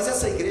 Mas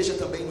essa igreja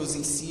também nos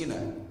ensina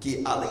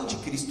que, além de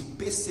Cristo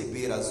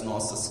perceber as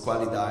nossas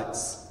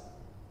qualidades,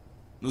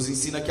 nos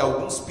ensina que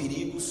alguns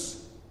perigos,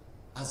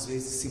 às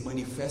vezes, se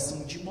manifestam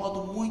de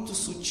modo muito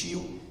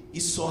sutil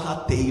e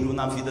sorrateiro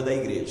na vida da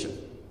igreja.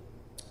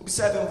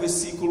 Observe o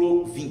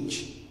versículo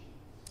 20.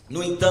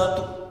 No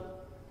entanto,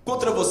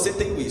 contra você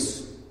tenho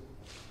isso.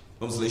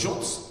 Vamos ler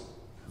juntos?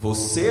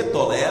 Você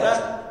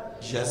tolera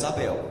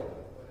Jezabel,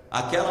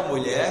 aquela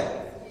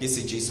mulher que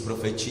se diz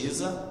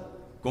profetiza,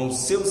 com os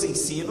seus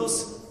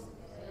ensinos.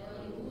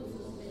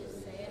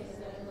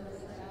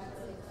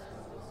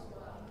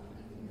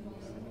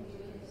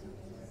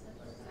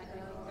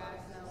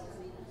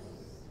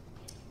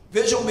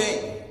 Vejam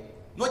bem,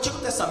 no Antigo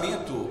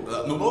Testamento,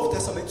 no Novo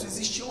Testamento,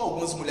 existiam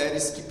algumas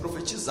mulheres que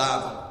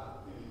profetizavam.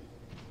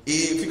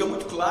 E fica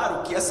muito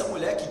claro que essa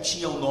mulher que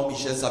tinha o nome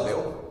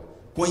Jezabel,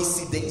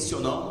 coincidência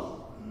ou não,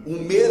 o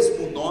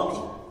mesmo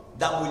nome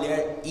da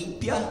mulher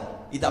ímpia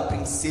e da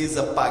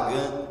princesa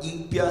pagã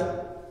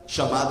ímpia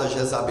chamada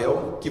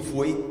Jezabel, que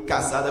foi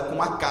casada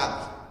com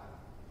Acabe,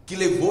 que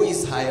levou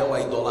Israel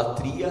à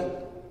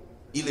idolatria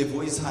e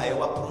levou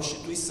Israel à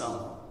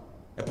prostituição.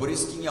 É por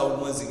isso que em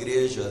algumas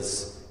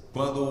igrejas,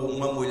 quando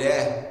uma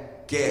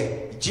mulher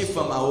quer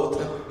difamar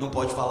outra, não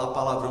pode falar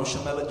palavrão,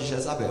 chama ela de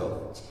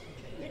Jezabel.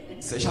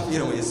 Vocês já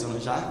viram isso, não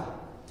já?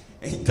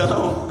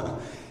 Então,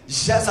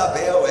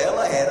 Jezabel,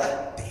 ela era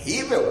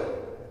terrível.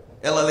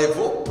 Ela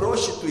levou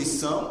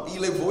prostituição e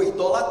levou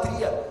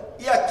idolatria.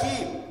 E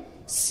aqui,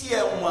 se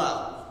é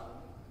uma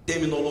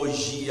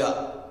terminologia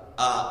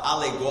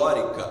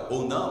alegórica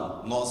ou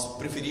não, nós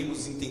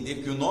preferimos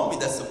entender que o nome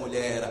dessa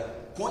mulher era,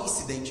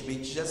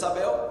 coincidentemente,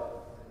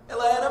 Jezabel.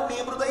 Ela era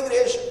membro da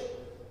igreja.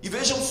 E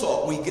vejam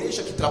só, uma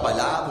igreja que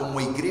trabalhava,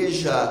 uma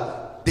igreja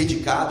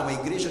dedicada, uma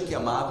igreja que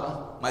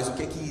amava, mas o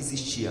que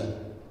existia?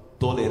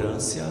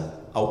 Tolerância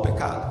ao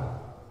pecado.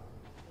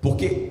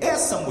 Porque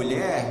essa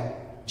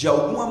mulher, de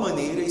alguma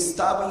maneira,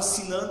 estava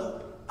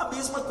ensinando a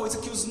mesma coisa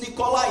que os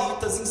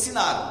nicolaítas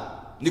ensinaram.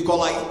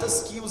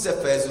 Nicolaítas que os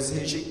efésios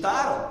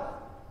rejeitaram,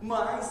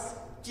 mas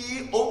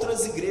que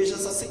outras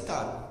igrejas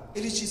aceitaram.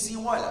 Eles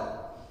diziam: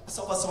 olha, a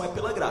salvação é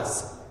pela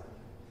graça.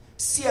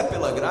 Se é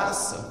pela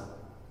graça,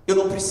 eu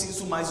não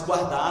preciso mais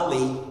guardar a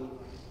lei.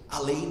 A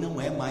lei não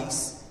é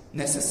mais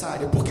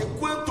necessária, porque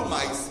quanto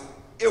mais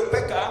eu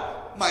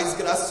pecar, mais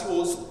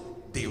gracioso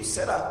Deus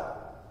será.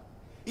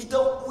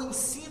 Então, o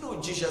ensino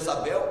de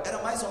Jezabel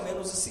era mais ou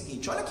menos o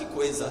seguinte: olha que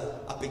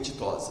coisa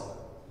apetitosa.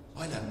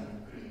 Olha,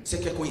 você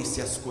quer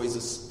conhecer as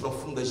coisas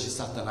profundas de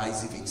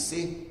Satanás e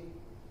vencer?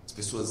 As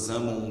pessoas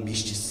amam o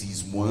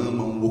misticismo,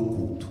 amam o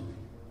oculto.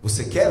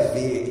 Você quer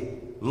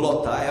ver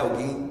lotar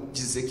alguém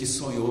dizer que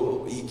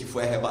sonhou e que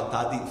foi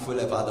arrebatado e foi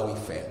levado ao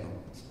inferno?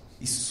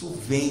 Isso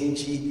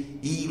vende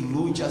e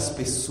ilude as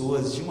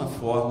pessoas de uma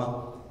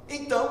forma.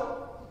 Então,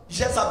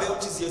 Jezabel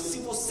dizia: se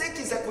você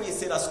quiser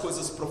conhecer as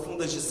coisas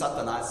profundas de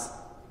Satanás,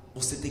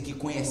 você tem que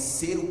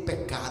conhecer o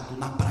pecado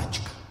na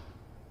prática.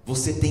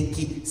 Você tem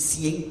que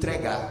se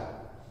entregar.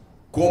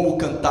 Como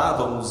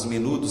cantavam os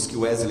menudos que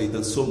Wesley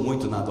dançou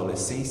muito na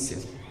adolescência,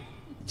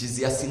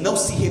 dizia assim: não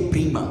se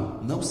reprima,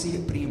 não se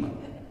reprima.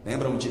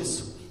 Lembram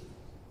disso?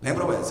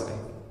 Lembram, Wesley?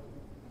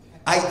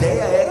 A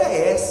ideia era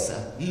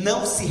essa: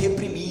 não se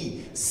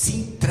reprimir, se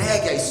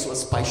entregue às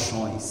suas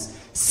paixões,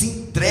 se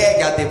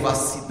entregue à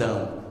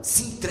devassidão,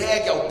 se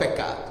entregue ao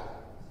pecado.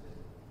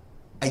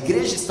 A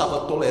igreja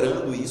estava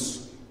tolerando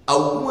isso,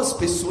 algumas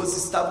pessoas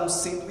estavam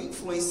sendo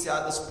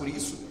influenciadas por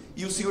isso,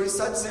 e o Senhor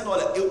está dizendo: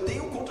 olha, eu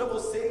tenho contra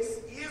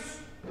vocês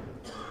isso.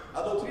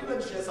 A doutrina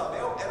de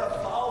Jezabel era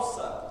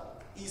falsa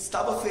e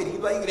estava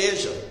ferindo a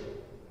igreja.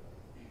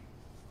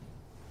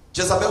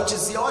 Jezabel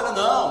dizia: olha,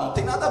 não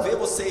tem nada a ver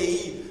você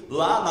ir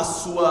lá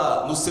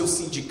no seu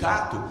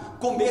sindicato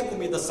comer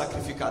comida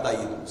sacrificada a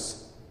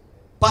ídolos,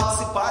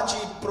 participar de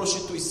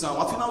prostituição,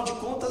 afinal de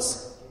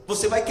contas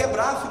você vai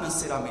quebrar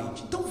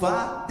financeiramente. Então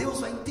vá,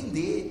 Deus vai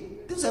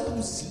entender, Deus é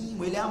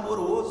bonzinho, Ele é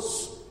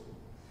amoroso.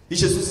 E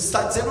Jesus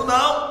está dizendo: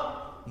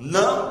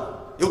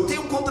 não, eu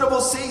tenho contra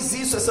vocês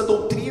isso, essa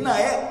doutrina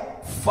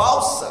é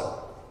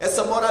falsa,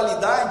 essa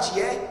moralidade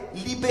é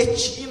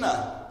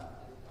libertina.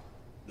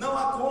 Não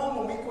há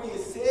como me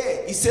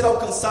conhecer e ser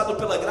alcançado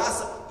pela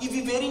graça e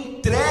viver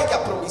entregue à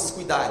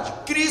promiscuidade.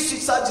 Cristo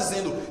está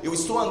dizendo: eu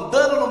estou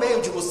andando no meio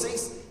de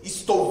vocês,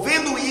 estou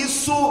vendo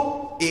isso,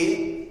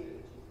 e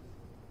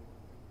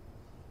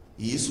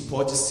isso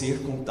pode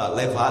ser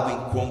levado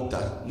em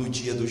conta no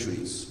dia do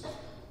juízo.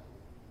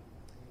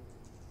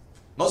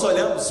 Nós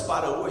olhamos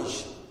para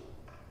hoje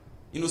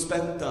e nos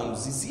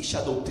perguntamos: existe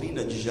a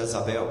doutrina de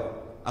Jezabel,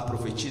 a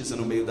profetisa,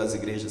 no meio das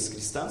igrejas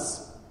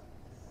cristãs?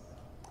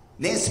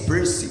 Nancy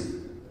Pearce,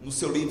 no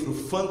seu livro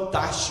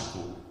fantástico,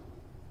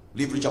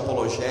 livro de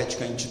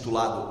apologética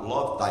intitulado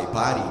Love Thy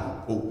Body,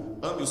 ou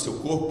Ame o Seu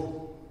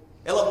Corpo,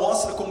 ela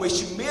mostra como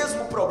este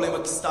mesmo problema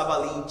que estava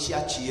ali em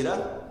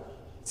Tiatira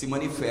se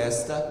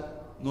manifesta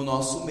no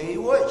nosso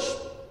meio hoje.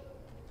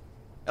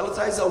 Ela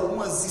traz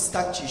algumas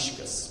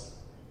estatísticas.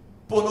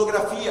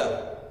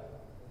 Pornografia: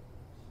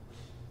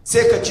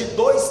 cerca de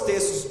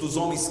 2/3 dos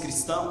homens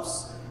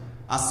cristãos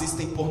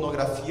assistem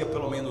pornografia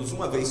pelo menos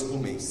uma vez por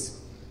mês.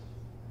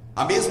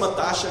 A mesma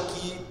taxa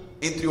que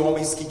entre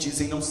homens que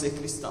dizem não ser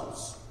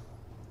cristãos.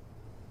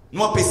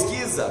 Numa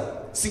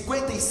pesquisa,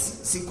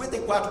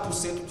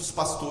 54% dos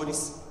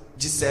pastores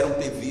disseram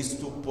ter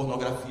visto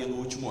pornografia no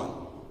último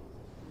ano.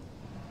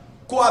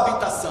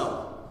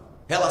 Coabitação,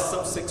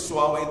 relação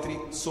sexual entre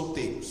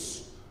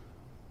solteiros.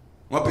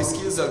 Uma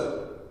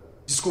pesquisa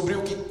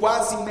descobriu que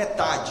quase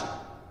metade,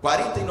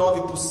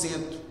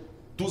 49%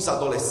 dos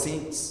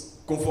adolescentes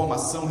com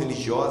formação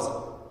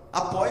religiosa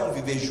apoiam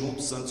viver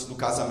juntos antes do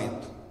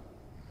casamento.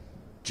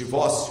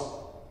 Divórcio: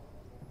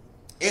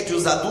 entre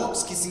os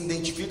adultos que se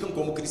identificam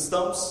como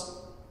cristãos,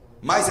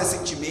 mais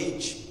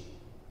recentemente,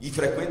 e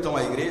frequentam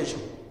a igreja,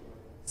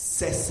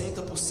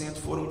 60%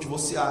 foram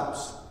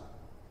divorciados.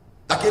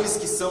 Daqueles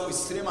que são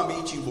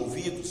extremamente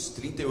envolvidos,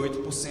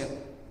 38%.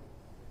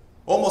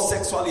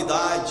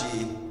 Homossexualidade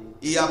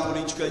e a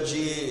política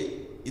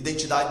de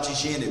identidade de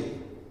gênero,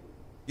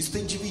 isso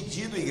tem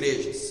dividido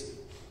igrejas.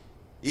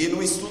 E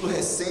no estudo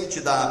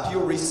recente da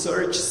Pew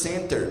Research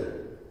Center,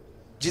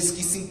 diz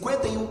que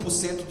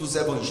 51% dos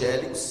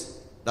evangélicos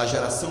da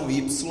geração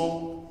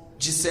Y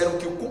disseram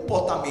que o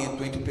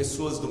comportamento entre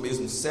pessoas do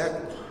mesmo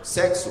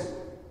sexo,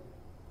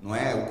 não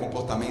é, o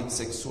comportamento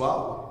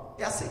sexual,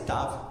 é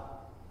aceitável.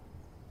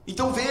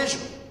 Então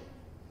vejam,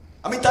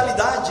 a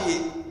mentalidade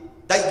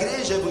da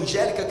igreja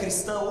evangélica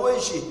cristã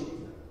hoje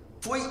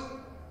foi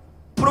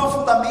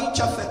profundamente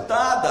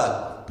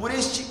afetada por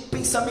este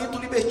pensamento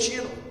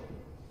libertino.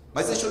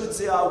 Mas deixa eu lhe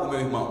dizer algo, meu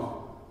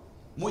irmão,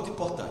 muito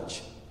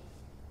importante.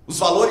 Os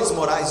valores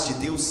morais de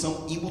Deus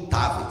são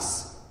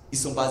imutáveis e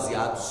são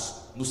baseados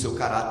no seu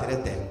caráter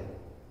eterno.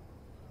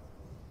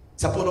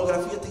 Se a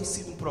pornografia tem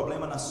sido um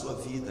problema na sua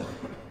vida,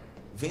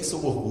 vença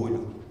o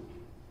orgulho,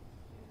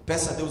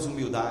 Peça a Deus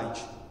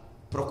humildade.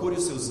 Procure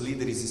os seus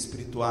líderes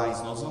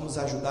espirituais. Nós vamos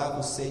ajudar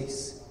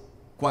vocês.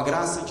 Com a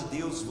graça de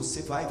Deus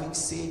você vai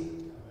vencer.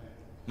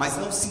 Mas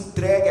não se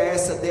entregue a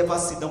essa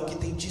devassidão que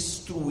tem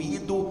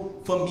destruído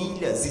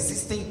famílias.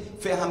 Existem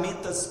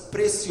ferramentas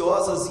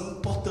preciosas e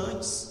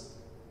importantes.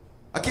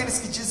 Aqueles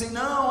que dizem,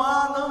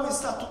 não,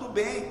 está tudo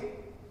bem.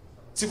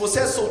 Se você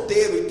é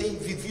solteiro e tem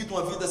vivido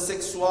uma vida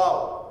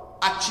sexual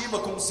ativa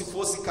como se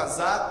fosse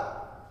casado,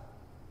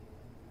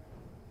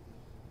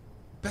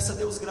 peça a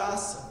Deus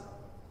graça.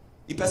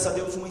 E peça a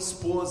Deus uma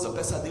esposa,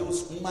 peça a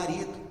Deus um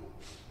marido.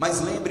 Mas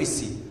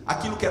lembre-se,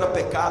 aquilo que era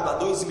pecado há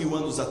 2000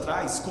 anos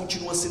atrás,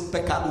 continua sendo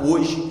pecado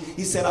hoje,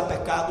 e será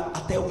pecado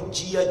até o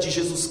dia de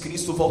Jesus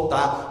Cristo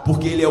voltar,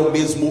 porque Ele é o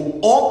mesmo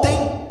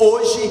ontem,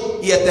 hoje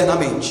e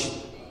eternamente.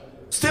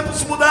 Os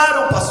tempos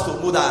mudaram, pastor,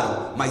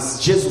 mudaram,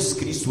 mas Jesus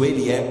Cristo,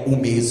 Ele é o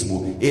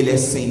mesmo, Ele é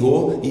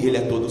Senhor e Ele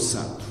é todo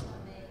santo.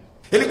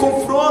 Ele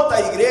confronta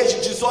a igreja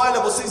e diz,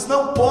 olha, vocês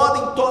não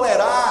podem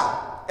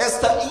tolerar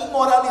esta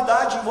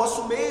imoralidade em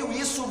vosso meio,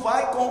 isso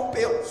vai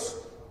corrompê-los.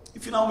 E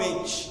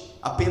finalmente,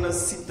 apenas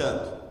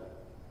citando,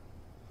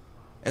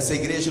 essa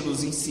igreja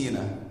nos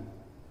ensina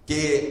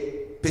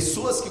que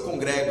pessoas que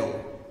congregam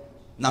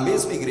na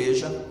mesma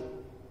igreja,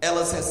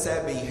 elas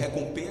recebem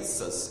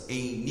recompensas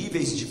em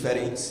níveis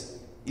diferentes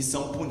e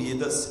são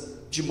punidas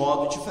de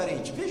modo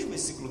diferente. Veja o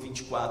versículo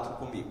 24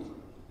 comigo.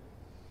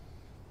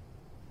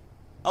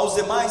 Aos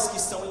demais que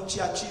estão em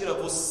Tiatira,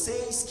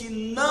 vocês que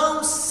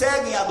não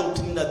seguem a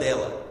doutrina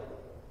dela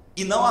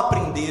e não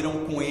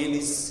aprenderam com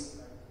eles,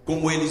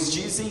 como eles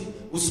dizem,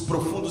 os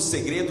profundos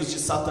segredos de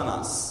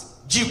Satanás,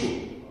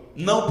 digo,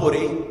 não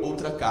porei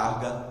outra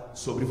carga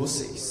sobre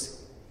vocês.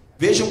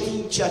 Vejam que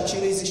em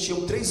Tiatira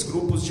existiam 3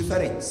 grupos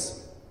diferentes: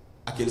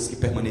 aqueles que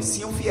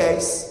permaneciam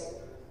fiéis,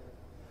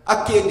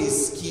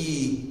 aqueles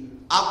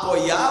que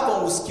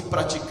apoiavam os que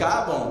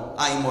praticavam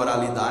a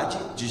imoralidade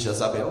de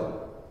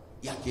Jezabel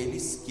e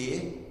aqueles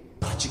que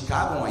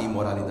praticavam a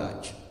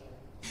imoralidade.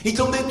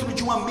 Então, dentro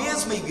de uma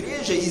mesma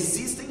igreja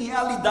existem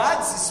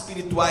realidades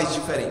espirituais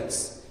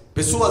diferentes.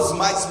 Pessoas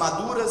mais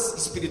maduras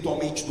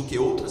espiritualmente do que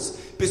outras,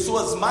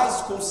 pessoas mais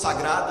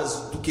consagradas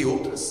do que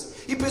outras,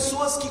 e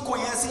pessoas que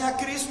conhecem a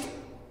Cristo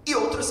e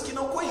outras que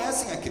não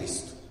conhecem a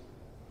Cristo.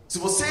 Se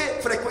você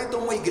frequenta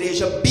uma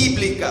igreja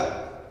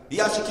bíblica e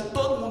acha que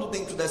todo mundo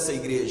dentro dessa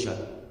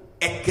igreja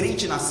é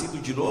crente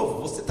nascido de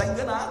novo, você está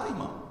enganado,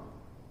 irmão.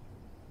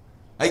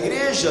 A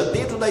igreja,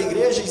 dentro da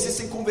igreja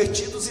existem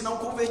convertidos e não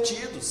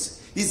convertidos,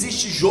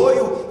 existe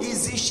joio e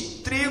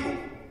existe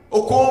trigo.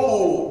 Ou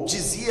como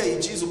dizia e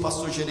diz o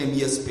pastor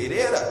Jeremias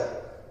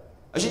Pereira,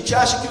 a gente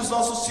acha que os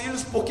nossos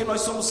filhos, porque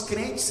nós somos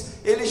crentes,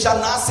 eles já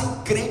nascem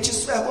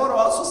crentes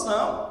fervorosos.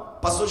 Não,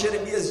 pastor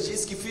Jeremias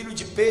diz que filho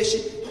de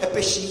peixe é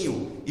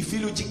peixinho e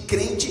filho de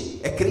crente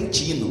é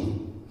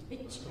crentino.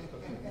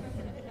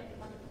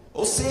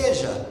 Ou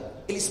seja,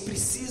 eles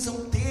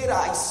precisam ter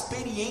a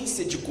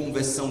experiência de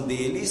conversão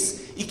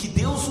deles e que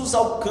Deus os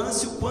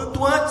alcance o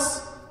quanto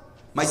antes.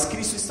 Mas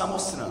Cristo está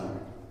mostrando,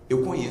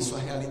 eu conheço a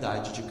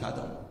realidade de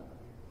cada um.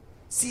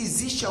 Se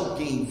existe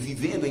alguém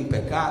vivendo em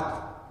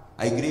pecado,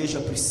 a igreja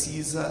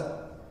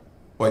precisa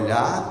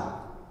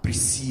olhar,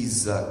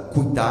 precisa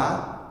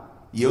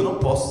cuidar. E eu não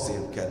posso dizer,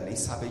 eu não quero nem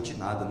saber de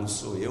nada, não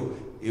sou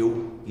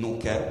eu não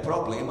quero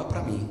problema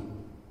para mim.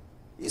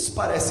 Isso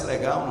parece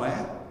legal, não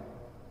é?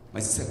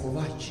 Mas isso é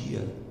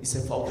covardia, isso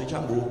é falta de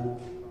amor.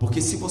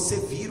 Porque se você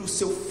vira o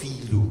seu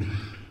filho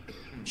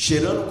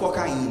cheirando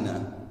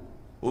cocaína,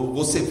 ou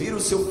você vira o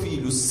seu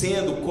filho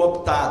sendo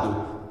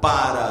cooptado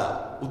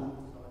para o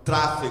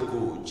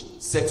tráfico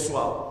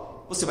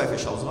sexual, você vai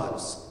fechar os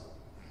olhos?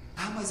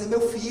 Ah, mas é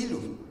meu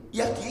filho,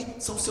 e aqui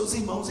são seus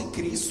irmãos em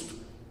Cristo.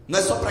 Não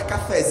é só para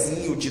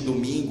cafezinho de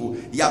domingo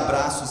e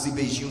abraços e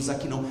beijinhos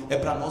aqui, não. É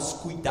para nós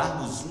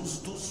cuidarmos uns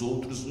dos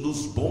outros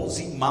nos bons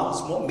e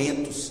maus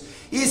momentos.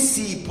 E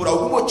se por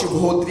algum motivo o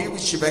Rodrigo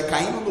estiver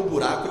caindo no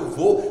buraco, eu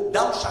vou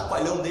dar um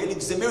chacoalhão nele e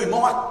dizer, meu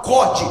irmão,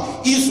 acorde,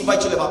 isso vai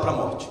te levar para a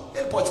morte.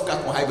 Ele pode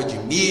ficar com raiva de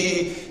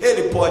mim,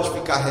 ele pode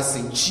ficar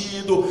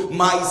ressentido,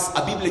 mas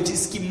a Bíblia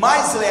diz que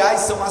mais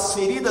leais são as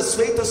feridas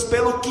feitas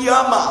pelo que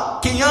ama.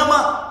 Quem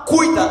ama,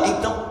 cuida.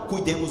 Então,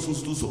 cuidemos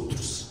uns dos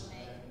outros.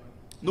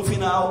 No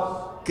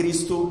final,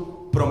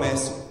 Cristo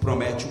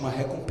promete uma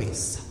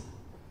recompensa.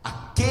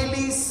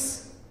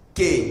 Aqueles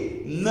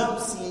que não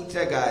se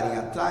entregarem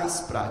a tais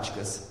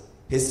práticas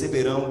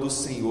receberão do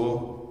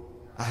Senhor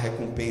a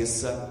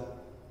recompensa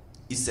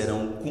e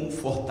serão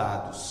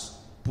confortados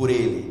por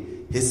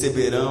Ele.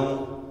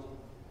 Receberão,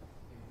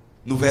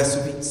 no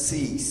verso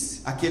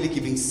 26, aquele que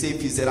vencer e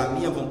fizer a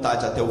minha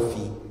vontade até o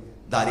fim,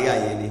 darei a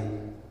ele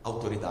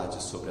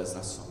autoridade sobre as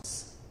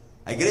nações.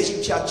 A igreja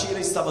em Tiatira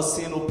estava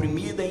sendo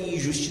oprimida e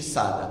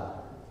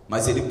injustiçada,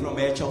 mas ele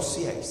promete aos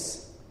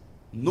fiéis,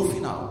 no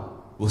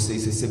final,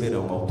 vocês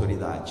receberão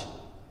autoridade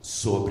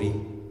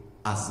sobre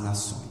as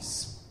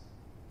nações.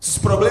 Se os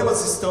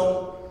problemas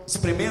estão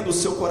espremendo o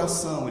seu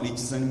coração, ele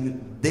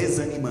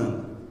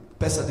desanimando,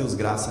 peça a Deus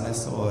graça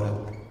nessa hora,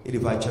 Ele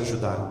vai te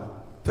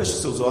ajudar. Feche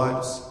os seus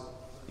olhos,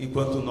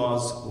 enquanto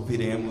nós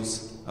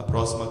ouviremos a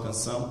próxima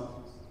canção.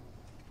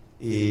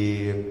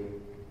 e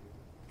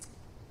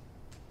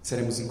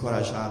seremos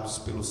encorajados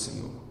pelo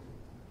Senhor.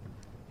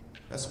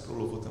 Peço para o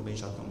louvor também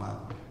já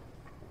tomar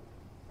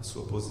a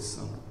sua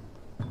posição.